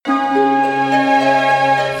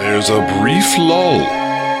There's a brief lull.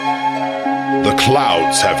 The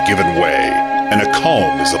clouds have given way, and a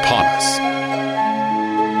calm is upon us.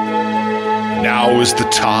 Now is the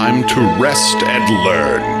time to rest and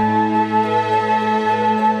learn.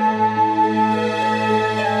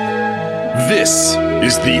 This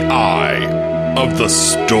is the Eye of the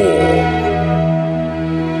Storm.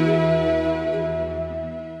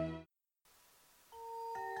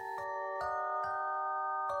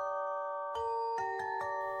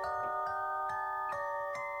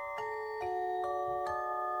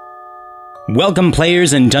 Welcome,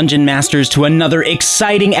 players and dungeon masters, to another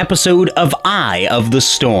exciting episode of Eye of the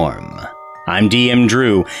Storm. I'm DM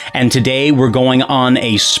Drew, and today we're going on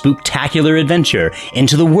a spooktacular adventure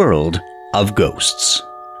into the world of ghosts.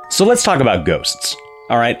 So let's talk about ghosts.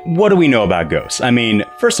 Alright, what do we know about ghosts? I mean,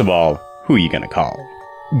 first of all, who are you gonna call?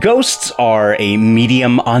 Ghosts are a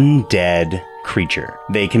medium undead creature.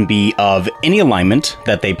 They can be of any alignment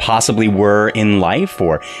that they possibly were in life,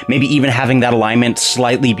 or maybe even having that alignment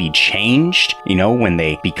slightly be changed. You know, when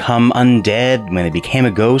they become undead, when they became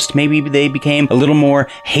a ghost, maybe they became a little more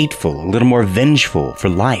hateful, a little more vengeful for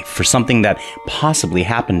life, for something that possibly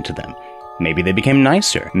happened to them. Maybe they became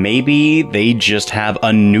nicer. Maybe they just have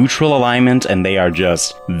a neutral alignment and they are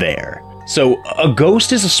just there. So, a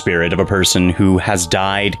ghost is a spirit of a person who has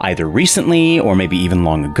died either recently or maybe even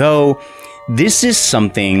long ago. This is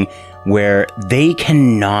something where they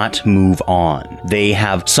cannot move on. They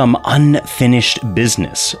have some unfinished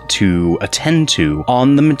business to attend to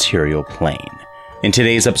on the material plane. In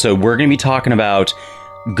today's episode, we're going to be talking about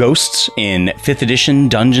ghosts in 5th edition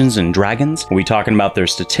Dungeons & Dragons. We'll be talking about their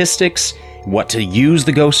statistics, what to use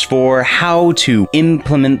the ghosts for, how to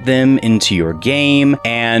implement them into your game,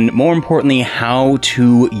 and more importantly, how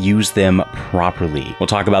to use them properly. We'll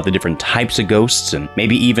talk about the different types of ghosts and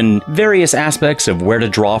maybe even various aspects of where to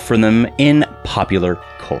draw from them in popular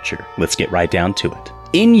culture. Let's get right down to it.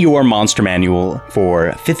 In your monster manual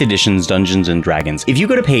for 5th edition's Dungeons & Dragons, if you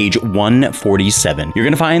go to page 147, you're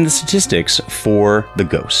going to find the statistics for the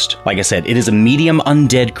ghost. Like I said, it is a medium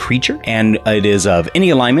undead creature, and it is of any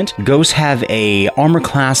alignment. Ghosts have a armor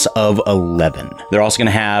class of 11. They're also going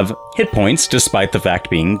to have hit points, despite the fact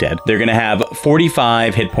being dead. They're going to have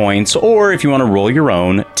 45 hit points, or if you want to roll your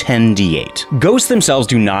own, 10d8. Ghosts themselves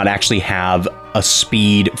do not actually have a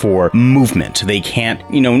speed for movement. They can't,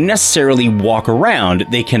 necessarily walk around.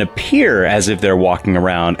 They can appear as if they're walking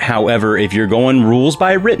around. However, if you're going rules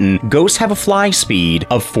by written, ghosts have a fly speed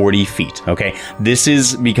of 40 feet, okay? This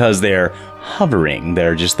is because they're hovering.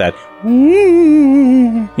 They're just that,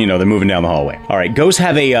 they're moving down the hallway. All right, ghosts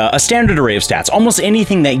have a standard array of stats, almost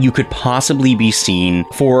anything that you could possibly be seen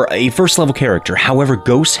for a first level character. However,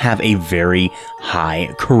 ghosts have a very high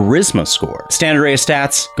charisma score. Standard array of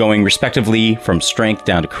stats going respectively from strength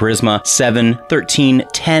down to charisma, 7, 13,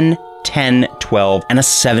 10, 10, 12, and a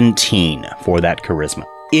 17 for that charisma.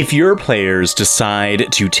 If your players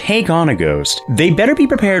decide to take on a ghost, they better be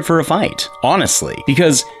prepared for a fight, honestly,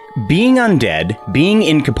 because being undead, being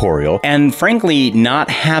incorporeal, and frankly not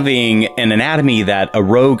having an anatomy that a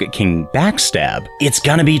rogue can backstab, it's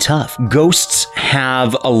gonna be tough. Ghosts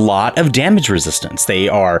have a lot of damage resistance. They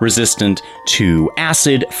are resistant to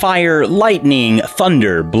acid, fire, lightning,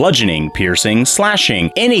 thunder, bludgeoning, piercing,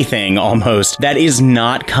 slashing, anything almost that is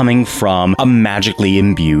not coming from a magically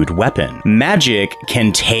imbued weapon. Magic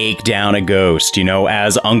can take down a ghost,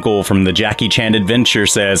 as Uncle from the Jackie Chan Adventure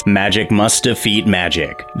says, magic must defeat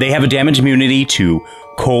magic. They have a damage immunity to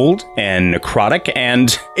cold and necrotic,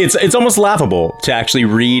 and it's almost laughable to actually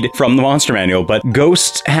read from the monster manual, but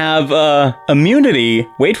ghosts have immunity,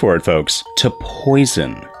 wait for it folks, to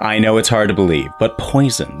poison. I know it's hard to believe, but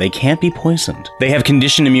poison. They can't be poisoned. They have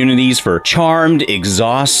conditioned immunities for charmed,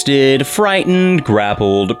 exhausted, frightened,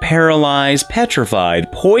 grappled, paralyzed,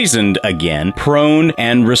 petrified, poisoned again, prone,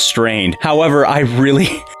 and restrained. However, I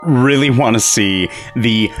really want to see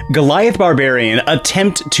the Goliath Barbarian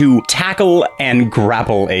attempt to tackle and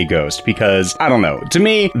grapple a ghost, because, I don't know, to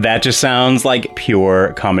me, that just sounds like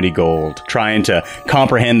pure comedy gold. Trying to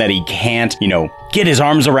comprehend that he can't, get his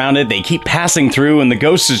arms around it, they keep passing through, and the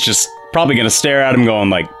ghost is just probably gonna stare at him going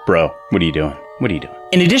like, bro, what are you doing? What are you doing?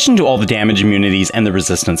 In addition to all the damage immunities and the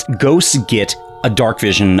resistance, ghosts get a dark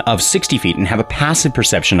vision of 60 feet and have a passive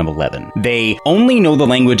perception of 11. They only know the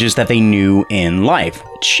languages that they knew in life,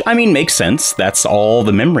 which, makes sense. That's all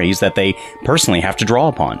the memories that they personally have to draw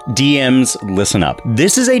upon. DMs, listen up.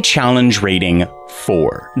 This is a challenge rating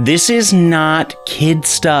 4. This is not kid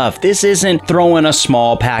stuff. This isn't throwing a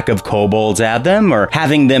small pack of kobolds at them or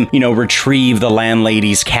having them, retrieve the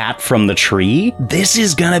landlady's cat from the tree. This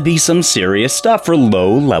is gonna be some serious stuff for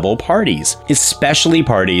low-level parties, especially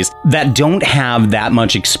parties that don't have that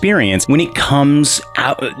much experience when it comes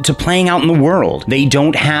out to playing out in the world. They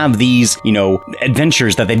don't have these,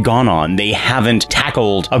 adventures that they've gone on. They haven't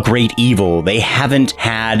tackled a great evil. They haven't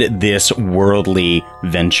had this worldly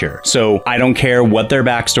venture. So I don't care what their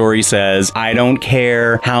backstory says. I don't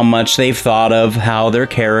care how much they've thought of how their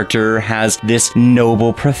character has this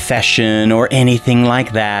noble profession or anything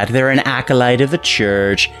like that. They're an acolyte of the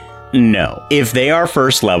church. No. If they are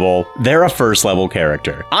first level, they're a first level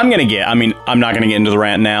character. I'm not going to get into the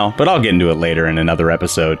rant now, but I'll get into it later in another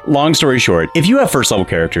episode. Long story short, if you have first level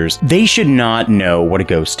characters, they should not know what a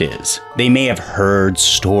ghost is. They may have heard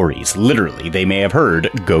stories. Literally, they may have heard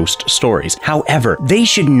ghost stories. However, they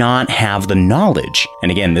should not have the knowledge. And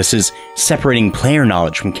again, this is separating player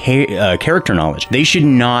knowledge from character knowledge. They should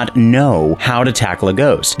not know how to tackle a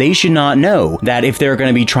ghost. They should not know that if they're going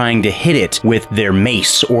to be trying to hit it with their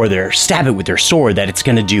mace or stab it with their sword, that it's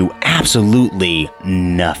going to do absolutely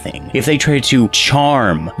nothing. If they try to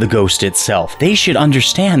charm the ghost itself, they should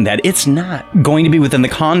understand that it's not going to be within the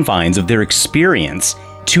confines of their experience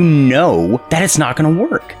to know that it's not going to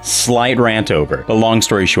work. Slight rant over, but long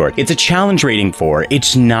story short, it's a challenge rating 4.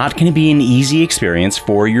 It's not going to be an easy experience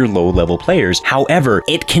for your low-level players. However,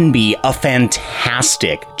 it can be a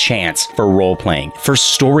fantastic chance for role-playing, for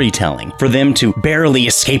storytelling, for them to barely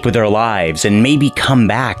escape with their lives and maybe come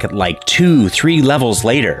back at like 2-3 levels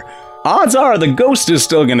later. Odds are the ghost is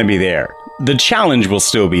still going to be there. The challenge will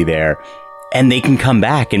still be there, and they can come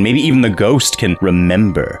back, and maybe even the ghost can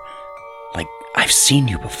remember. I've seen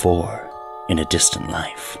you before in a distant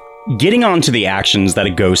life. Getting on to the actions that a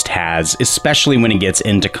ghost has, especially when it gets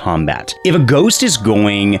into combat. If a ghost is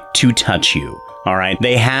going to touch you, all right,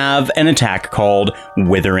 they have an attack called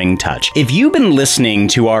Withering Touch. If you've been listening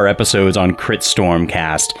to our episodes on Crit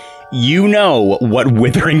Stormcast, you know what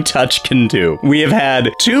Withering Touch can do. We have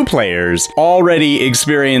had 2 players already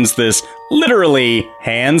experience this literally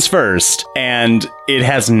hands first, and it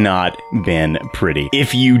has not been pretty.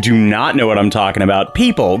 If you do not know what I'm talking about,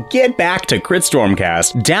 people, get back to Crit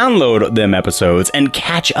Stormcast, download them episodes, and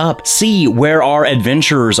catch up. See where our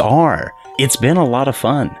adventurers are. It's been a lot of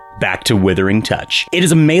fun. Back to Withering Touch. It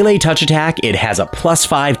is a melee touch attack. It has a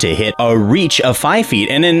 +5 to hit, a reach of 5 feet,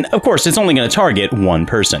 and then, of course, it's only going to target one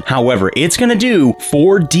person. However, it's going to do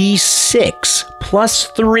 4d6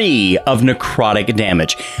 +3 of necrotic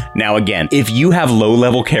damage. Now, again, if you have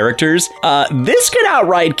low-level characters, this could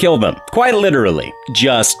outright kill them. Quite literally.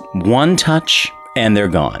 Just one touch, and they're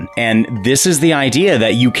gone. And this is the idea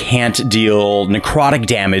that you can't deal necrotic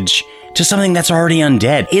damage to something that's already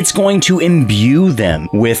undead. It's going to imbue them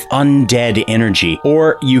with undead energy.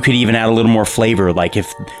 Or you could even add a little more flavor, like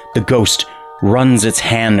if the ghost runs its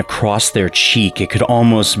hand across their cheek, it could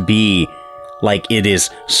almost be like it is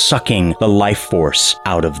sucking the life force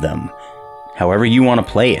out of them. However you want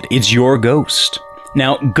to play it, it's your ghost.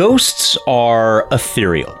 Now, ghosts are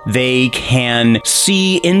ethereal. They can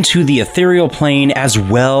see into the ethereal plane as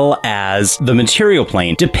well as the material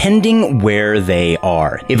plane, depending where they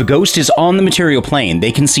are. If a ghost is on the material plane,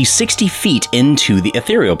 they can see 60 feet into the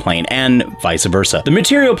ethereal plane, and vice versa. The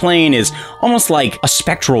material plane is almost like a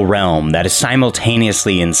spectral realm that is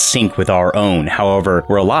simultaneously in sync with our own. However,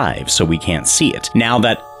 we're alive, so we can't see it. Now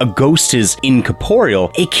that a ghost is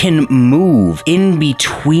incorporeal, it can move in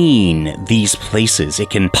between these places. It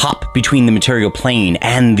can pop between the material plane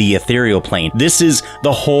and the ethereal plane. This is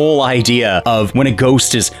the whole idea of when a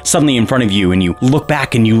ghost is suddenly in front of you and you look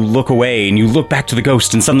back and you look away and you look back to the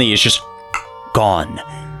ghost and suddenly it's just gone.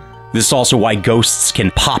 This is also why ghosts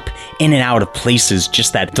can pop in and out of places,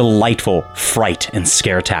 just that delightful fright and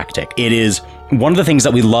scare tactic. It is one of the things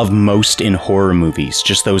that we love most in horror movies,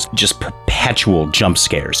 just those perpetual jump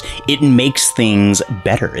scares. It makes things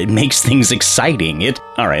better. It makes things exciting. It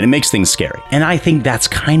makes things scary. And I think that's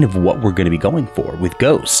kind of what we're going to be going for with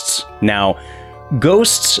ghosts. Now,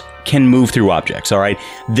 ghosts can move through objects, all right?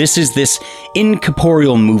 This is this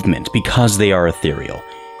incorporeal movement because they are ethereal.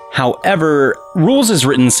 However, rules as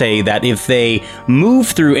written say that if they move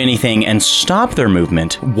through anything and stop their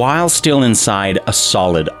movement while still inside a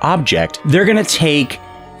solid object, they're going to take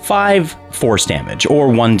 5 force damage or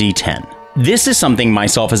 1d10. This is something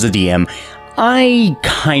myself as a DM, I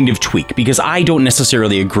kind of tweak because I don't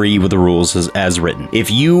necessarily agree with the rules as written.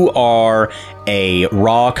 If you are a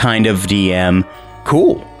raw kind of DM,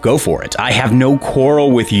 cool, go for it. I have no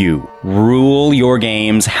quarrel with you. Rule your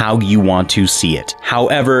games how you want to see it.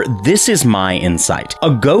 However, this is my insight.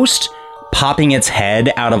 A ghost popping its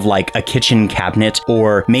head out of like a kitchen cabinet,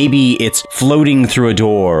 or maybe it's floating through a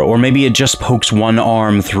door, or maybe it just pokes one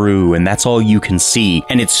arm through and that's all you can see,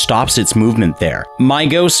 and it stops its movement there. My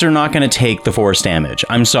ghosts are not going to take the force damage.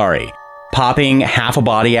 I'm sorry. Popping half a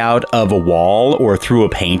body out of a wall or through a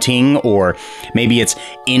painting, or maybe it's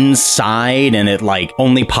inside and it like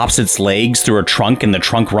only pops its legs through a trunk and the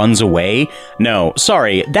trunk runs away. No,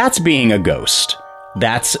 sorry, that's being a ghost.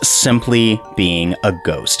 That's simply being a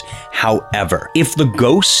ghost. However, if the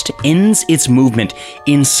ghost ends its movement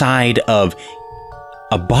inside of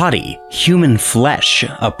a body, human flesh,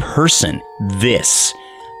 a person, this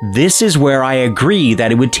is where I agree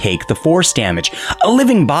that it would take the force damage. A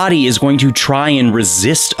living body is going to try and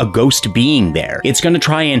resist a ghost being there. It's going to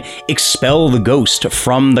try and expel the ghost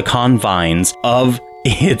from the confines of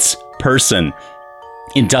its person.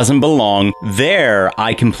 It doesn't belong there.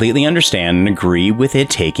 I completely understand and agree with it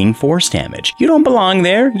taking force damage. You don't belong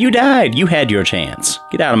there. You died. You had your chance.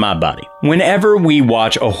 Get out of my body. Whenever we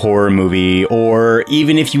watch a horror movie, or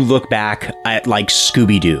even if you look back at like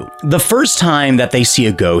Scooby-Doo, the first time that they see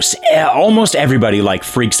a ghost, almost everybody like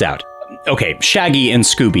freaks out. Okay, Shaggy and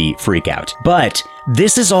Scooby freak out. But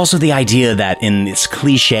this is also the idea that in this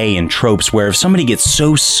cliche and tropes where if somebody gets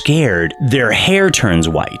so scared, their hair turns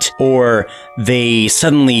white, or they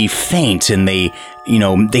suddenly faint and they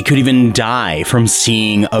could even die from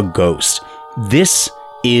seeing a ghost. This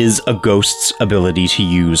is a ghost's ability to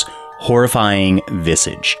use horrifying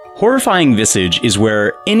visage. Horrifying visage is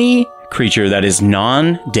where any creature that is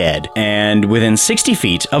non-dead and within 60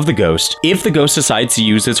 feet of the ghost, if the ghost decides to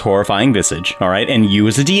use its horrifying visage, all right, and you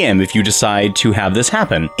as a DM, if you decide to have this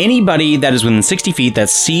happen, anybody that is within 60 feet that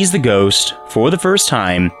sees the ghost for the first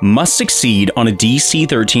time must succeed on a DC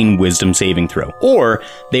 13 wisdom saving throw, or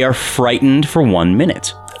they are frightened for 1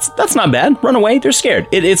 minute. That's not bad. Run away. They're scared.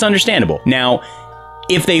 It's understandable. Now,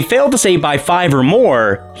 if they fail to save by 5 or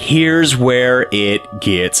more, here's where it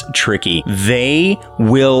gets tricky. They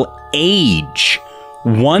will age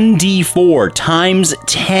 1d4 times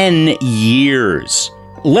 10 years.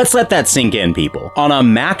 Let's let that sink in, people. On a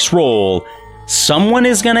max roll, someone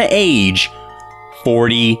is going to age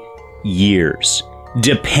 40 years.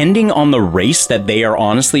 Depending on the race that they are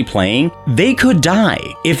honestly playing, they could die.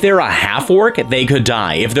 If they're a half-orc, they could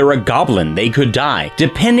die. If they're a goblin, they could die.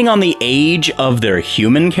 Depending on the age of their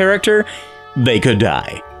human character, they could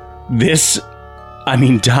die.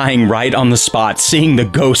 Dying right on the spot, seeing the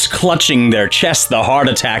ghost clutching their chest, the heart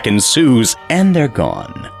attack ensues, and they're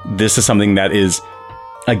gone. This is something that is,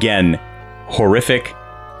 again, horrific.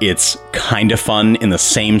 It's kind of fun in the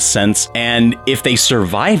same sense, and if they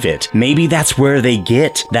survive it, maybe that's where they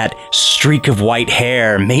get that streak of white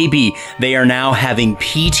hair. Maybe they are now having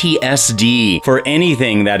PTSD for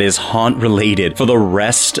anything that is haunt-related for the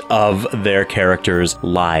rest of their characters'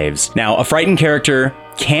 lives. Now, a frightened character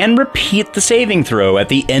can repeat the saving throw at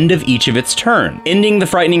the end of each of its turn, ending the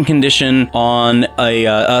frightening condition on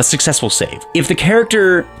a successful save. If the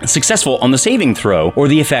character is successful on the saving throw or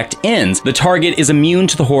the effect ends, the target is immune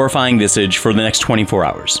to the horrifying visage for the next 24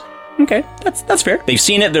 hours. Okay, that's fair. They've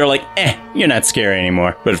seen it, they're like, you're not scary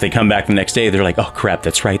anymore. But if they come back the next day, they're like, oh crap,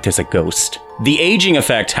 that's right, there's a ghost. The aging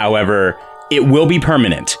effect, however, it will be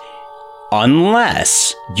permanent.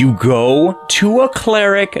 Unless you go to a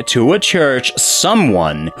cleric, to a church,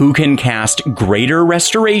 someone who can cast Greater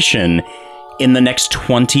Restoration in the next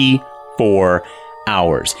 24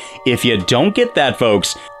 hours. If you don't get that,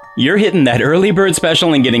 folks, you're hitting that early bird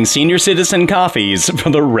special and getting senior citizen coffees for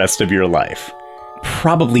the rest of your life.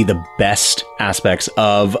 Probably the best aspects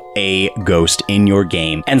of a ghost in your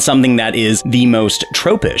game, and something that is the most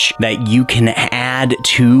tropish that you can add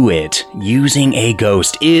to it using a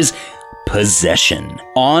ghost is possession.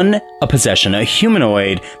 On a possession, a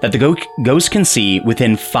humanoid that the ghost can see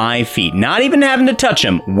within 5 feet, not even having to touch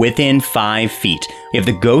them, within 5 feet. If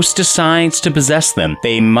the ghost decides to possess them,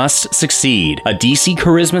 they must succeed a DC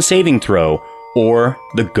charisma saving throw, or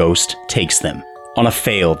the ghost takes them. On a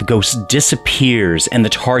fail, the ghost disappears and the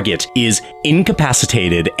target is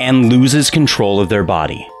incapacitated and loses control of their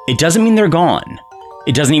body. It doesn't mean they're gone.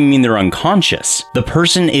 It doesn't even mean they're unconscious. The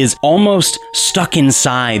person is almost stuck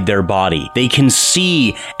inside their body. They can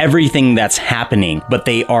see everything that's happening, but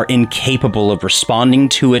they are incapable of responding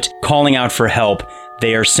to it, calling out for help.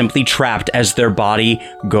 They are simply trapped as their body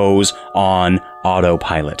goes on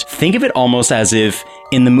autopilot. Think of it almost as if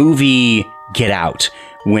in the movie Get Out,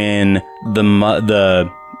 when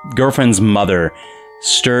the girlfriend's mother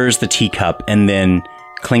stirs the teacup and then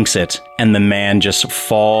clinks it, and the man just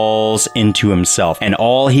falls into himself. And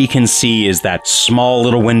all he can see is that small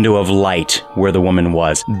little window of light where the woman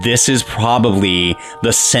was. This is probably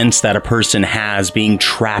the sense that a person has being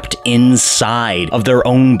trapped inside of their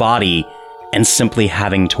own body and simply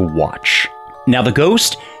having to watch. Now, the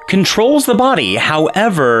ghost controls the body.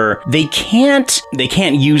 However, they can't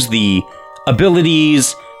use the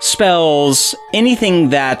abilities, spells, anything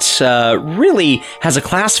that really has a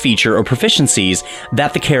class feature or proficiencies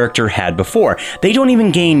that the character had before. They don't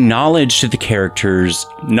even gain knowledge to the character's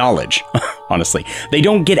knowledge, honestly. They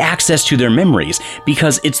don't get access to their memories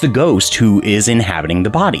because it's the ghost who is inhabiting the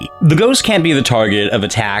body. The ghost can't be the target of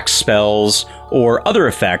attacks, spells, or other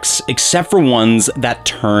effects except for ones that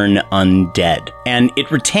turn undead. And it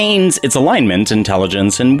retains its alignment,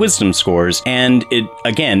 intelligence, and wisdom scores, and it,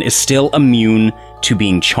 again, is still immune to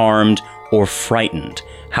being charmed or frightened.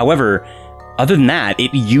 However, other than that,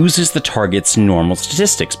 it uses the target's normal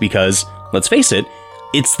statistics because, let's face it,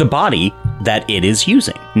 it's the body that it is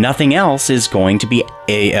using. Nothing else is going to be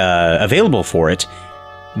available for it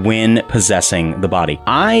when possessing the body.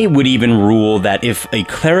 I would even rule that if a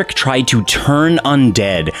cleric tried to turn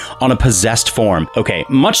undead on a possessed form, okay,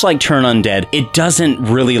 much like turn undead, it doesn't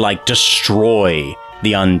really destroy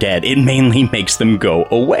the undead. It mainly makes them go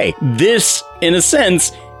away. This, in a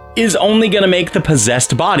sense, is only going to make the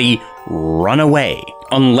possessed body run away.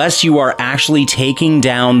 Unless you are actually taking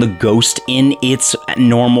down the ghost in its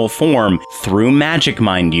normal form through magic,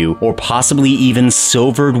 mind you, or possibly even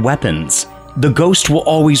silvered weapons. The ghost will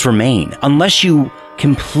always remain unless you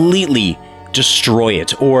completely destroy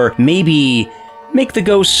it, or maybe make the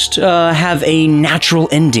ghost have a natural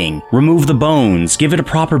ending. Remove the bones, give it a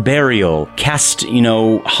proper burial, cast,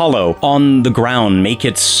 hollow on the ground, make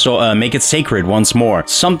it sacred once more.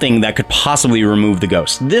 Something that could possibly remove the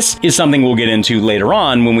ghost. This is something we'll get into later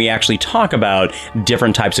on when we actually talk about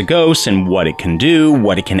different types of ghosts and what it can do,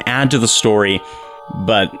 what it can add to the story.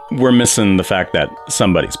 But we're missing the fact that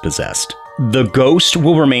somebody's possessed. The ghost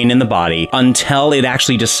will remain in the body until it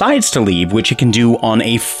actually decides to leave, which it can do on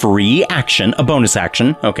a free action, a bonus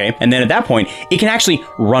action, okay? And then at that point, it can actually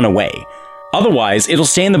run away. Otherwise, it'll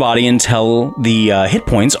stay in the body until the hit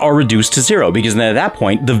points are reduced to 0, because then at that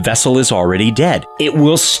point, the vessel is already dead. It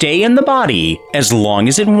will stay in the body as long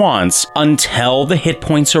as it wants until the hit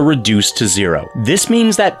points are reduced to 0. This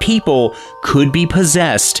means that people could be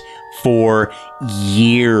possessed for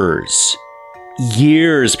years.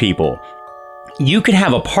 Years, people. You could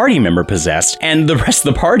have a party member possessed, and the rest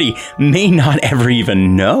of the party may not ever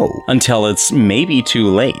even know until it's maybe too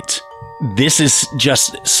late. This is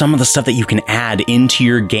just some of the stuff that you can add into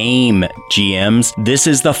your game, GMs. This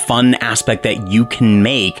is the fun aspect that you can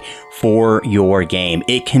make for your game.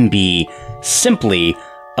 It can be simply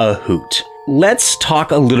a hoot. Let's talk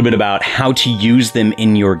a little bit about how to use them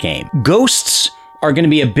in your game. Ghosts are going to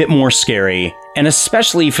be a bit more scary, and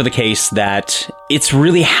especially for the case that it's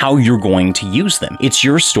really how you're going to use them. It's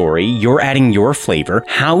your story, you're adding your flavor.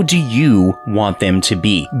 How do you want them to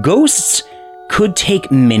be? Ghosts could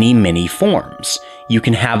take many, many forms. You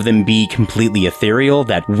can have them be completely ethereal,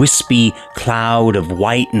 that wispy cloud of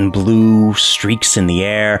white and blue streaks in the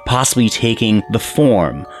air, possibly taking the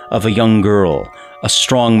form of a young girl, a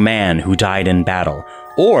strong man who died in battle.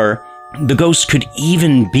 Or the ghost could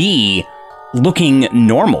even be looking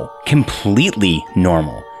normal, completely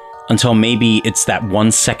normal, until maybe it's that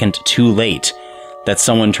 1 second too late that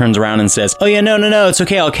someone turns around and says, "Oh yeah, no, it's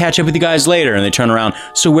okay, I'll catch up with you guys later," and they turn around,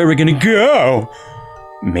 "So where are we gonna go?"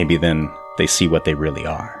 Maybe then they see what they really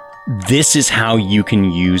are. This is how you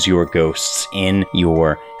can use your ghosts in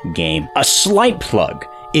your game. A slight plug.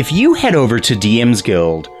 If you head over to DM's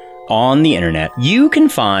Guild on the internet, you can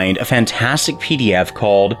find a fantastic PDF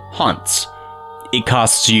called Haunts. It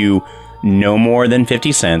costs you no more than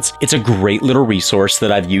 50 cents. It's a great little resource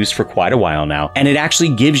that I've used for quite a while now, and it actually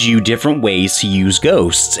gives you different ways to use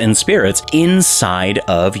ghosts and spirits inside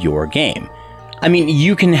of your game. I mean,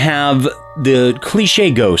 you can have the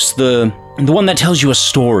cliche ghost, the one that tells you a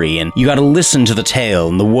story, and you gotta listen to the tale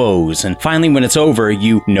and the woes, and finally when it's over,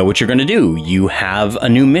 you know what you're gonna do. You have a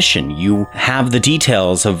new mission. You have the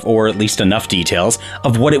details of, or at least enough details,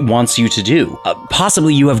 of what it wants you to do.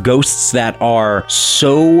 Possibly you have ghosts that are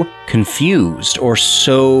so confused or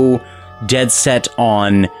so dead set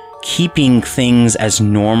on keeping things as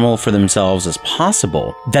normal for themselves as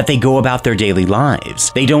possible that they go about their daily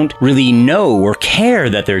lives. They don't really know or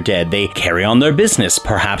care that they're dead. They carry on their business.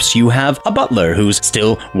 Perhaps you have a butler who's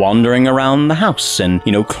still wandering around the house and,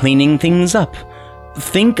 cleaning things up.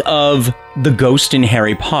 Think of the ghost in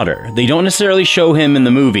Harry Potter. They don't necessarily show him in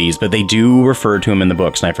the movies, but they do refer to him in the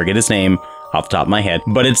books, and I forget his name off the top of my head,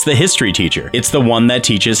 but it's the history teacher. It's the one that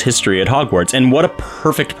teaches history at Hogwarts. And what a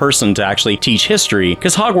perfect person to actually teach history,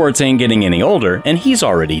 because Hogwarts ain't getting any older, and he's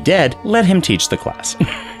already dead. Let him teach the class.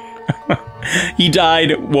 He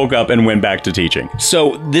died, woke up, and went back to teaching.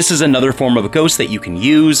 So this is another form of a ghost that you can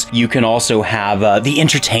use. You can also have the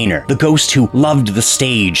entertainer, the ghost who loved the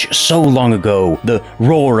stage so long ago, the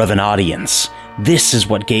roar of an audience. This is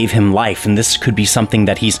what gave him life, and this could be something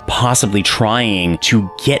that he's possibly trying to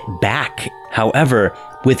get back. However,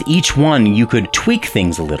 with each one, you could tweak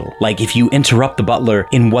things a little. Like if you interrupt the butler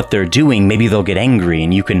in what they're doing, maybe they'll get angry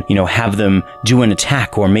and you can, have them do an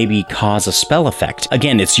attack or maybe cause a spell effect.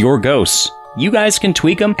 Again, it's your ghosts. You guys can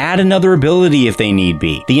tweak them, add another ability if they need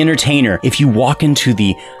be. The entertainer, if you walk into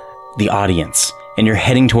the audience and you're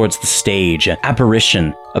heading towards the stage, an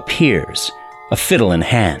apparition appears, a fiddle in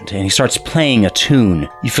hand, and he starts playing a tune.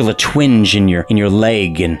 You feel a twinge in your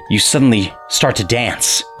leg, and you suddenly start to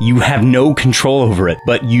dance. You have no control over it,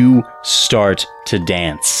 but you start to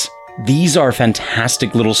dance. These are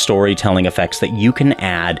fantastic little storytelling effects that you can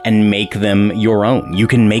add and make them your own. You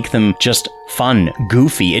can make them just fun,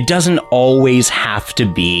 goofy. It doesn't always have to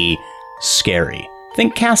be scary.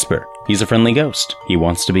 Think Casper. He's a friendly ghost. He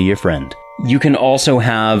wants to be your friend. You can also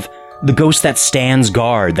have the ghost that stands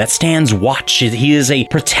guard, that stands watch. He is a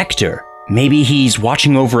protector. Maybe he's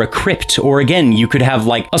watching over a crypt, or again, you could have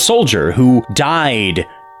like a soldier who died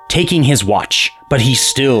taking his watch, but he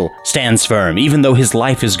still stands firm, even though his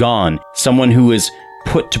life is gone. Someone who is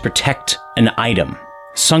put to protect an item,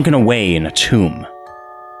 sunken away in a tomb.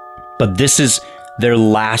 But this is their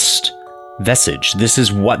last vestige. This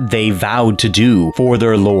is what they vowed to do for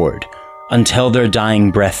their lord, until their dying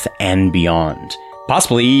breath and beyond.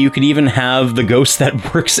 Possibly you could even have the ghost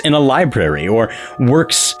that works in a library or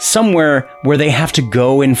works somewhere where they have to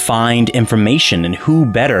go and find information, and who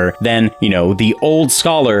better than, the old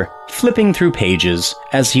scholar flipping through pages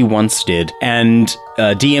as he once did. And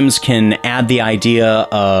DMs can add the idea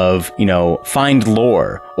of, find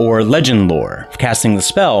lore or legend lore of casting the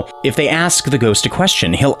spell. If they ask the ghost a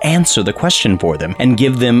question, he'll answer the question for them and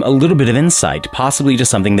give them a little bit of insight, possibly to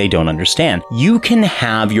something they don't understand. You can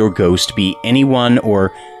have your ghost be anyone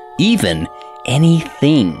or even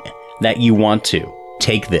anything that you want to.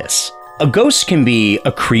 Take this. A ghost can be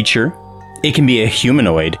a creature, it can be a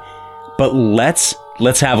humanoid, but let's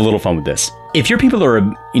have a little fun with this. If your people are,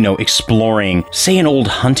 exploring, say, an old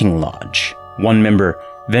hunting lodge, one member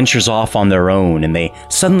ventures off on their own and they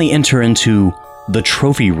suddenly enter into the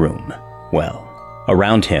trophy room. Well,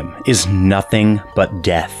 around him is nothing but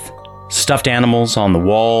death. Stuffed animals on the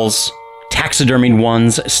walls, taxidermied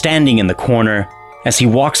ones standing in the corner. As he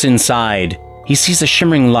walks inside, he sees a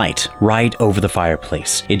shimmering light right over the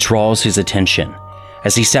fireplace. It draws his attention.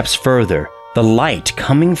 As he steps further, the light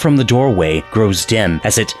coming from the doorway grows dim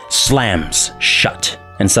as it slams shut,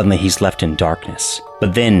 and suddenly he's left in darkness.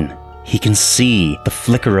 But then he can see the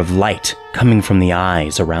flicker of light coming from the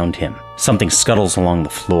eyes around him. Something scuttles along the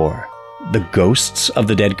floor. The ghosts of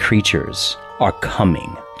the dead creatures are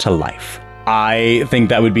coming to life. I think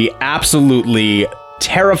that would be absolutely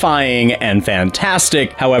terrifying and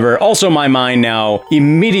fantastic. However, also my mind now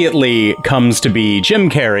immediately comes to be Jim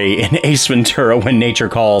Carrey in Ace Ventura: When Nature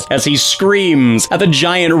Calls, as he screams at the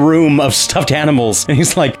giant room of stuffed animals. And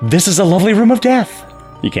he's like, this is a lovely room of death.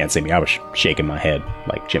 You can't see me. I was shaking my head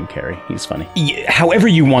like Jim Carrey. He's funny. However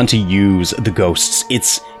you want to use the ghosts,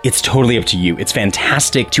 it's totally up to you. It's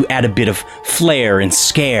fantastic to add a bit of flair and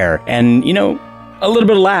scare, and, a little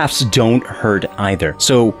bit of laughs don't hurt either.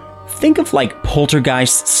 So think of like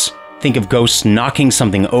poltergeists. Think of ghosts knocking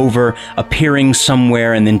something over, appearing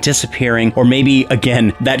somewhere and then disappearing. Or maybe,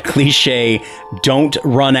 again, that cliche, don't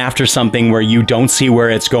run after something where you don't see where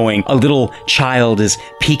it's going. A little child is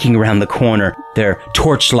peeking around the corner. Their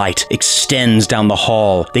torchlight extends down the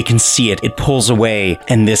hall. They can see it. It pulls away,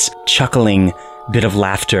 and this chuckling bit of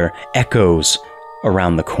laughter echoes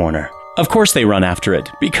around the corner. Of course they run after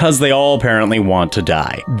it, because they all apparently want to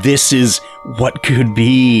die. This is what could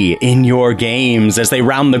be in your games. As they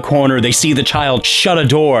round the corner, they see the child shut a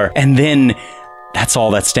door, and then that's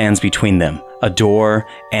all that stands between them. A door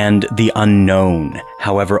and the unknown.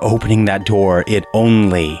 However, opening that door, it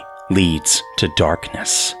only leads to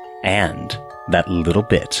darkness and that little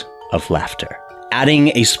bit of laughter. Adding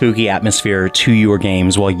a spooky atmosphere to your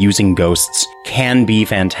games while using ghosts can be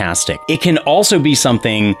fantastic. It can also be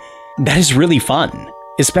something that is really fun,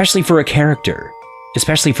 especially for a character,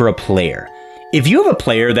 especially for a player. If you have a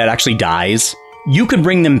player that actually dies, you could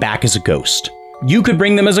bring them back as a ghost. You could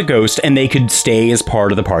bring them as a ghost and they could stay as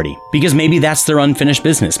part of the party, because maybe that's their unfinished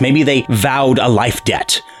business. Maybe they vowed a life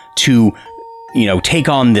debt to take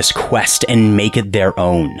on this quest and make it their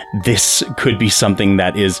own. This could be something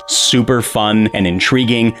that is super fun and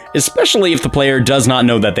intriguing, especially if the player does not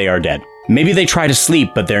know that they are dead. Maybe they try to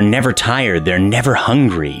sleep, but they're never tired, they're never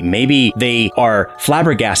hungry. Maybe they are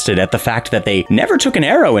flabbergasted at the fact that they never took an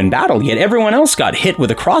arrow in battle, yet everyone else got hit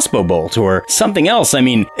with a crossbow bolt or something else. I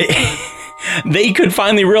mean, they could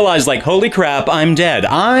finally realize, like, holy crap, I'm dead.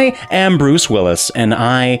 I am Bruce Willis, and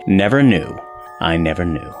I never knew. I never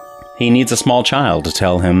knew. He needs a small child to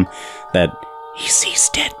tell him that he sees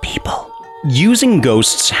dead people. Using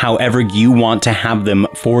ghosts however you want to have them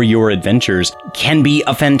for your adventures can be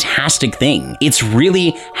a fantastic thing. It's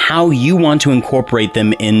really how you want to incorporate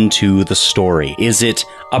them into the story. Is it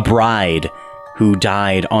a bride who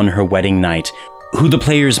died on her wedding night, who the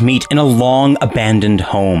players meet in a long abandoned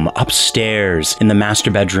home upstairs in the master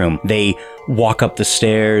bedroom? They walk up the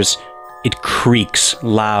stairs. It creaks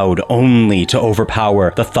loud only to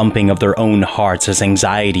overpower the thumping of their own hearts as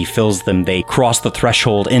anxiety fills them. They cross the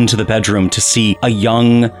threshold into the bedroom to see a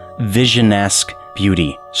young, vision-esque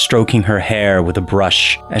beauty stroking her hair with a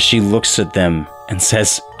brush as she looks at them and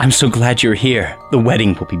says, "I'm so glad you're here. The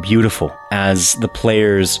wedding will be beautiful." As the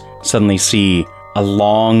players suddenly see a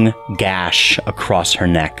long gash across her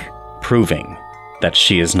neck, proving that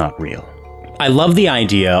she is not real. I love the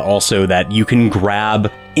idea also that you can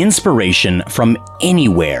grab inspiration from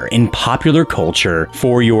anywhere in popular culture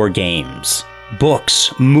for your games.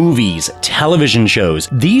 Books, movies, television shows.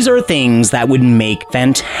 These are things that would make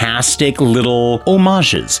fantastic little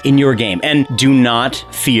homages in your game. And do not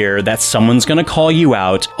fear that someone's going to call you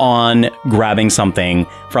out on grabbing something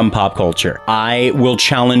from pop culture. I will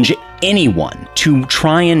challenge anyone to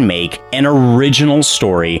try and make an original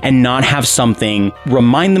story and not have something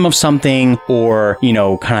remind them of something or,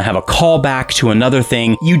 kind of have a callback to another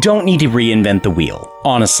thing. You don't need to reinvent the wheel.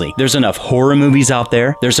 Honestly, there's enough horror movies out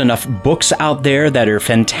there. There's enough books out there that are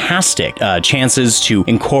fantastic chances to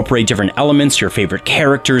incorporate different elements, your favorite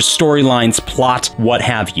characters, storylines, plot, what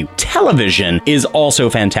have you. Television is also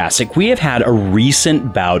fantastic. We have had a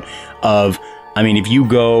recent bout of, if you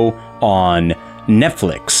go on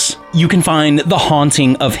Netflix, you can find The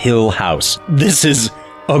Haunting of Hill House. This is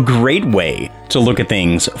a great way to look at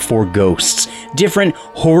things for ghosts. Different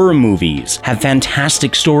horror movies have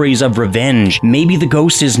fantastic stories of revenge. Maybe the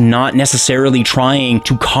ghost is not necessarily trying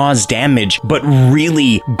to cause damage, but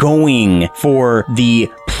really going for the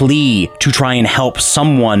plea to try and help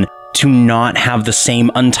someone to not have the same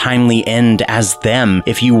untimely end as them.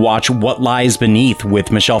 If you watch What Lies Beneath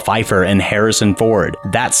with Michelle Pfeiffer and Harrison Ford,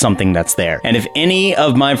 that's something that's there. And if any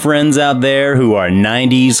of my friends out there who are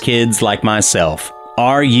 90s kids like myself,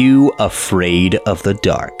 are you afraid of the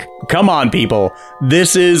dark? Come on, people.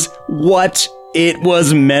 This is what it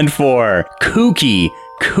was meant for.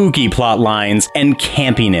 Kooky plot lines and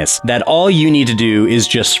campiness that all you need to do is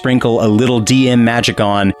just sprinkle a little DM magic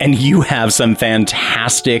on, and you have some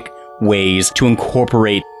fantastic ways to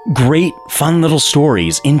incorporate great, fun little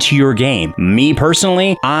stories into your game. Me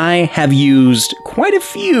personally, I have used quite a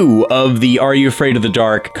few of the Are You Afraid of the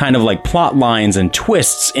Dark kind of like plot lines and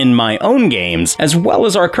twists in my own games, as well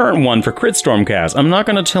as our current one for Crit Stormcast. I'm not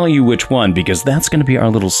going to tell you which one because that's going to be our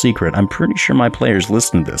little secret. I'm pretty sure my players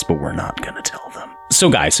listen to this, but we're not going to tell them. So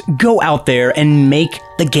guys, go out there and make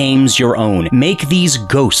the games your own. Make these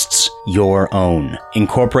ghosts your own.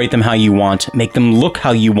 Incorporate them how you want. Make them look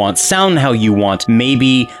how you want, sound how you want.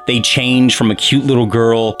 Maybe they change from a cute little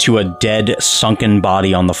girl to a dead, sunken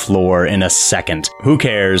body on the floor in a second. Who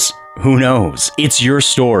cares? Who knows? It's your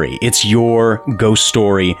story. It's your ghost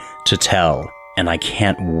story to tell. And I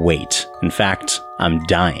can't wait. In fact, I'm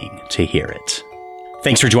dying to hear it.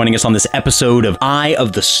 Thanks for joining us on this episode of Eye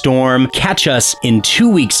of the Storm. Catch us in 2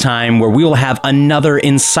 weeks' time where we will have another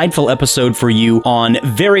insightful episode for you on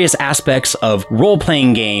various aspects of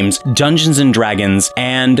role-playing games, Dungeons & Dragons,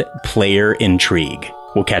 and player intrigue.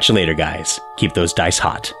 We'll catch you later, guys. Keep those dice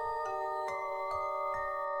hot.